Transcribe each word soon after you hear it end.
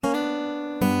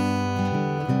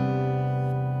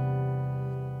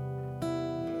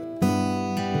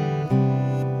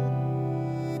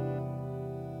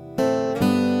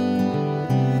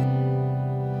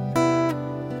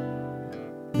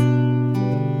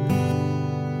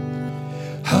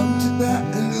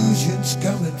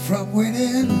from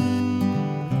within.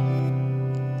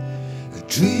 A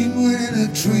dream within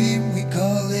a dream we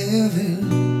call living.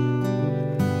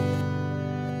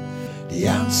 The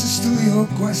answers to your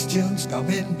questions come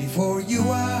in before you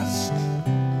ask.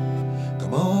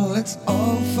 Come on, let's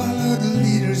all follow the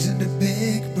leaders in the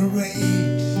big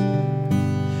parade.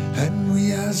 And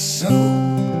we are so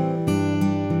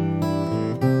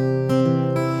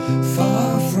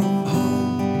far from home.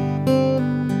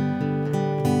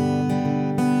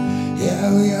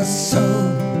 Yeah, we are so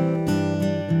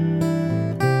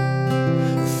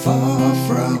far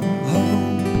from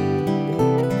home.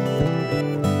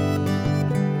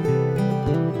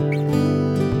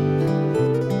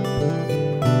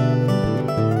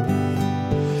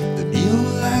 The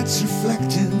neon lights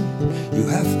reflecting, you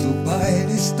have to buy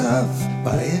this stuff,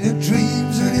 buying your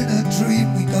dreams within a dream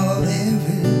we call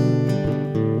living.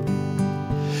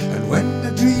 And when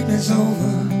the dream is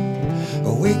over,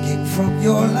 awaking from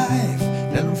your life,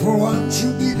 then for once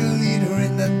you'll be the leader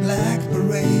in that black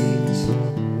parade.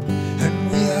 And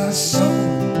we are so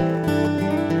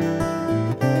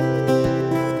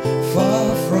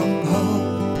far from home.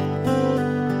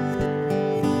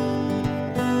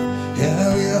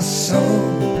 Yeah, we are so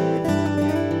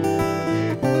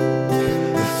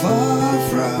far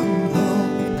from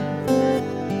home.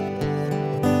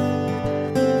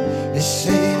 They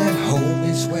say that home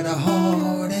is where the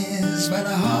heart is, where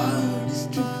the heart is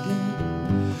drifting.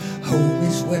 Home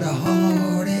is where the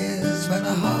heart is, where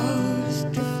the heart is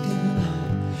drifting.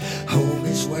 Home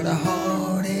is where the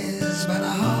heart is, where the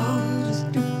heart is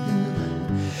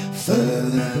drifting.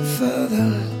 Further and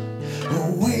further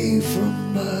away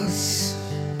from us.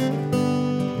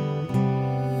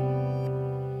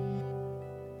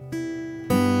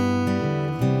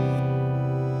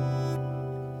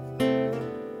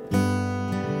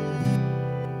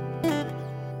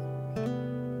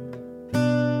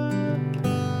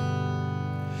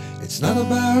 It's not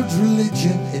about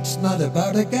religion, it's not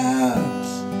about the gods.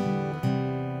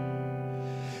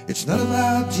 It's not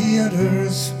about the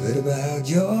others, but about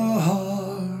your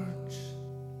heart.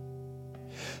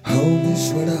 Home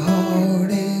is where the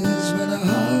heart is, where the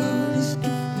heart is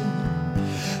drifting.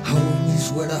 Home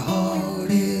is where the heart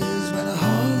is, where the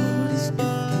heart is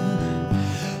drifting.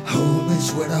 Home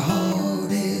is where the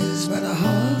heart is, where the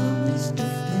heart is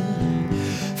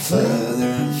drifting.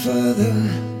 Further and further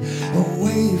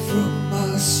away from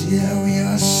us, yeah, we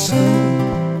are so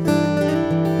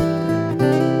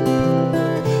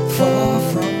far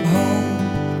from home.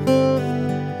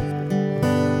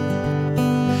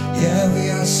 Yeah, we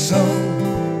are so